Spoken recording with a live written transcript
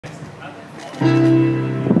You've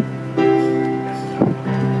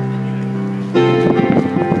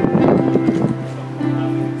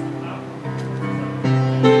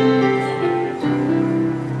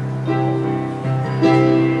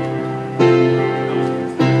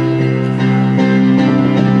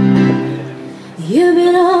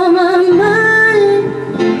been on my mind.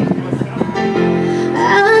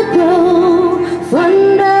 I grow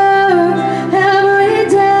fonder every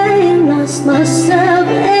day, lost myself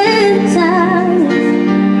in time,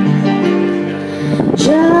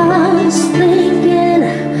 just thinking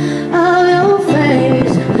of your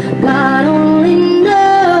face. God only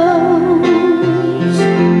knows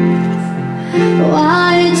why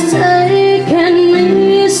it's taken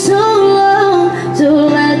me so long to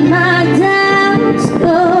let my doubts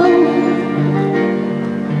go.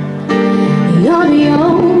 You're the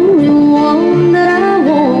only one that I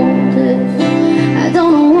wanted. I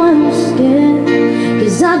don't know why I'm scared,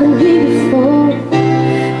 'cause I've been here before.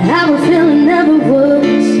 How a feeling never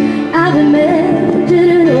was. I've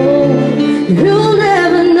imagined it all. You'll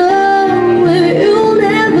never know if you'll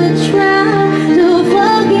never try to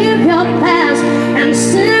forgive your past and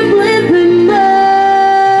simply be mine.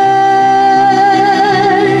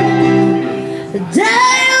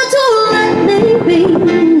 Dare to let me be.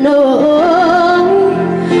 No,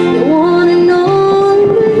 you wanna know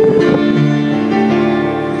me.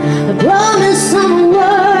 I promise I'm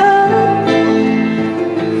worth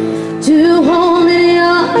to hold in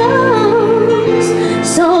your arms.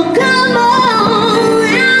 So come on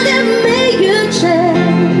and give me a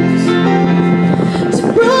chance to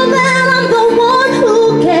prove that I'm the one who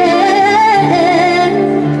can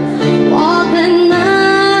walk the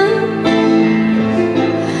night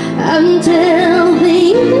until the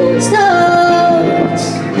end starts.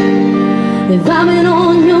 If I've been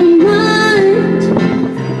on your mind,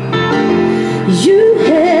 you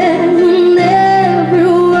have in every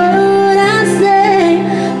word I say.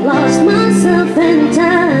 Lost myself in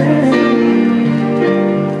time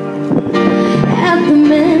at the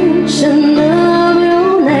mention of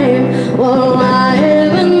your name. All I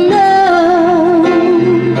ever knows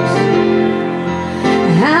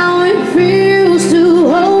how it feels to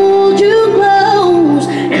hold you close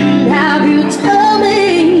and have you tell me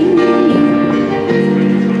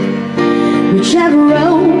whichever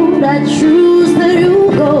road I choose that you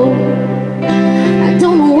go. I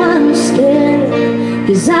don't know why I'm scared,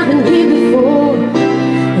 'cause I've been here before.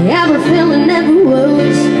 Every feeling never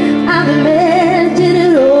was. I've imagined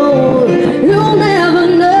it all. You'll never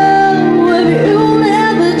know if you'll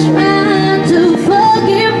never try to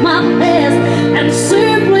forgive my past and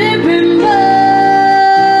simply be mine.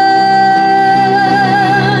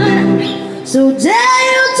 So dare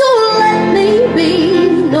you to let me be.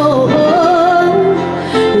 No,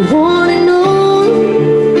 you wanna know.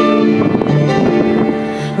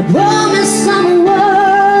 I promise I'm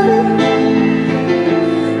worth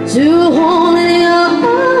to hold in your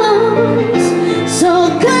arms. So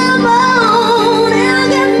come on and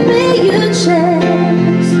give me a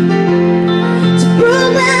chance to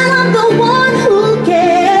prove that I'm the one who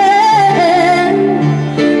can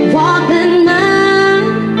walk the night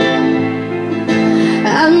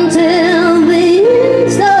until the end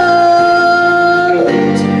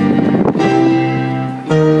starts.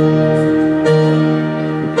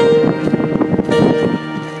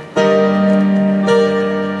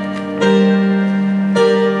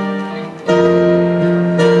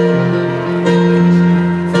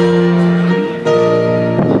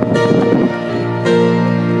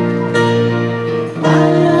 I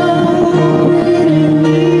know it ain't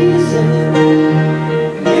easy.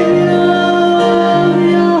 Give it all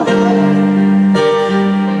your heart.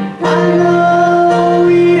 I know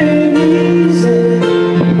it ain't easy.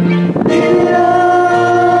 Give it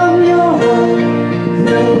all your heart.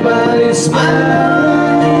 Nobody smiles.